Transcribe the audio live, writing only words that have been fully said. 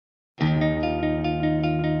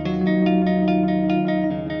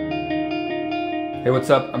Hey,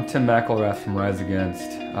 what's up? I'm Tim McElrath from Rise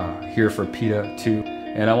Against, here for PETA 2,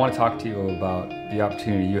 and I want to talk to you about the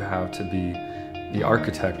opportunity you have to be the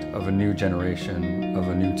architect of a new generation, of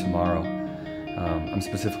a new tomorrow. I'm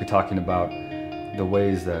specifically talking about the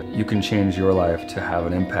ways that you can change your life to have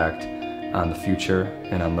an impact on the future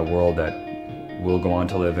and on the world that we'll go on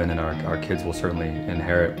to live in and our kids will certainly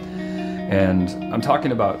inherit. And I'm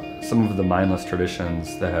talking about some of the mindless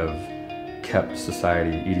traditions that have kept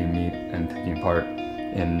society eating meat and taking part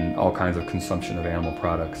in all kinds of consumption of animal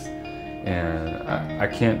products. And I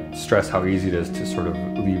can't stress how easy it is to sort of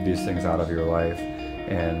leave these things out of your life,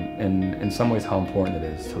 and in some ways how important it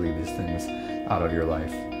is to leave these things out of your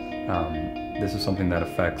life. This is something that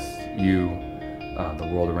affects you, the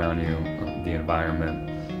world around you, the environment,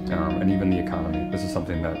 and even the economy. This is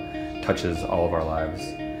something that touches all of our lives.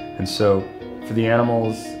 And so for the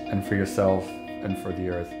animals and for yourself and for the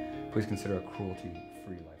earth, please consider a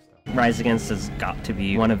cruelty-free lifestyle. Rise Against has got to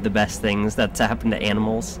be one of the best things that's happened to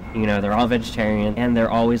animals. You know, they're all vegetarian, and they're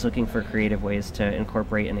always looking for creative ways to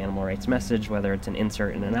incorporate an animal rights message, whether it's an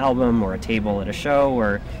insert in an album or a table at a show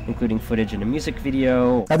or including footage in a music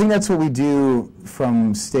video. I think that's what we do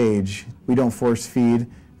from stage. We don't force feed.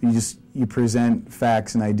 You present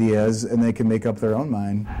facts and ideas, and they can make up their own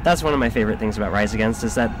mind. That's one of my favorite things about Rise Against,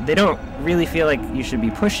 is that they don't really feel like you should be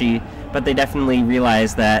pushy, but they definitely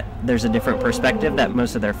realize that there's a different perspective that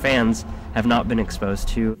most of their fans have not been exposed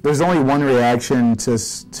to. There's only one reaction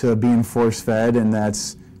to being force-fed, and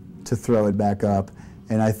that's to throw it back up.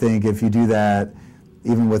 And I think if you do that,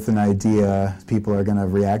 even with an idea, people are going to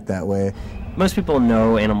react that way. Most people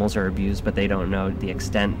know animals are abused, but they don't know the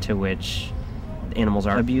extent to which animals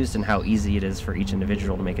are abused and how easy it is for each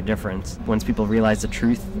individual to make a difference. Once people realize the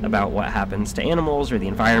truth about what happens to animals or the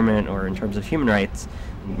environment or in terms of human rights,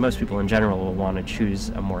 most people in general will want to choose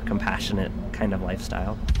a more compassionate kind of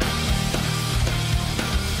lifestyle.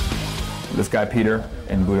 This guy Peter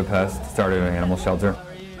in Budapest started an animal shelter.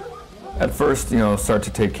 At first, start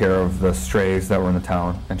to take care of the strays that were in the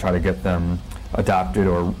town and try to get them adopted,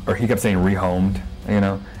 or he kept saying rehomed,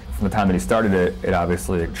 From the time that he started it, it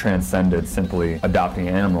obviously transcended simply adopting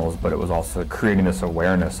animals, but it was also creating this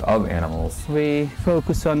awareness of animals. We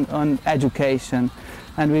focus on education,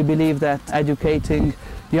 and we believe that educating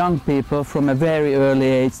young people from a very early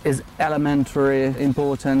age is elementary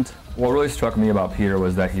important. What really struck me about Peter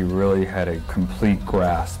was that he really had a complete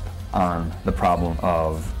grasp on the problem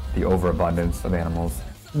of the overabundance of animals.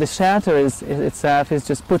 The shelter itself is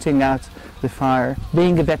just putting out the fire.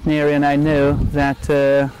 Being a veterinarian, I know that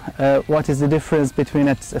what is the difference between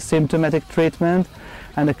a symptomatic treatment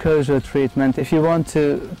and a causal treatment. If you want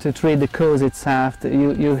to treat the cause itself,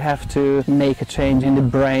 you have to make a change in the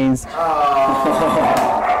brains.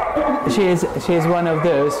 She is one of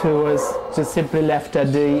those who was just simply left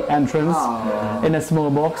at the entrance in a small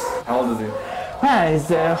box. How old is he? Well, he's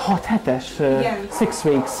hot hetesh, 6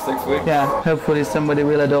 weeks. 6 weeks? Yeah, hopefully somebody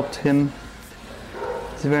will adopt him.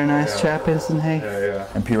 He's a very nice chap, isn't he? Yeah.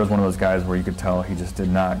 And Peter was one of those guys where you could tell he just did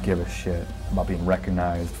not give a shit about being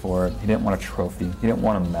recognized for it. He didn't want a trophy. He didn't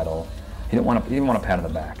want a medal. He didn't want a pat on the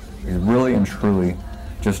back. He's really and truly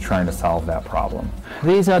just trying to solve that problem.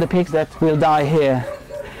 These are the pigs that will die here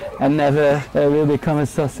and never will become a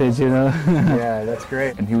sausage, Yeah, that's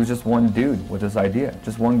great. And he was just one dude with this idea,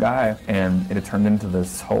 just one guy, and it had turned into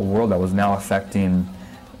this whole world that was now affecting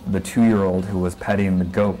the 2-year-old who was petting the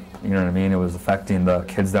goat. You know what I mean? It was affecting the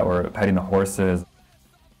kids that were petting the horses.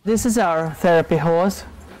 This is our therapy horse.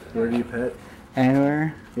 Where do you pet?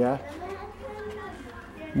 Anywhere. Yeah?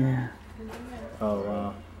 Yeah. Oh,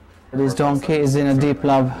 wow. This donkey is in a deep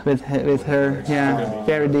love with her. Yeah,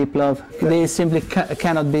 very deep love. They simply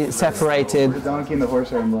cannot be separated. The donkey and the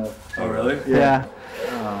horse are in love. Oh, really? Yeah.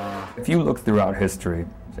 If you look throughout history,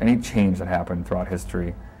 any change that happened throughout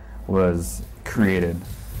history was created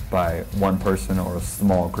by one person or a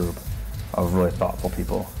small group of really thoughtful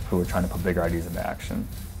people who were trying to put bigger ideas into action.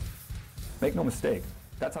 Make no mistake,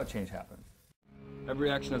 that's how change happens.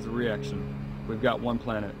 Every action has a reaction. We've got one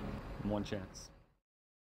planet and one chance.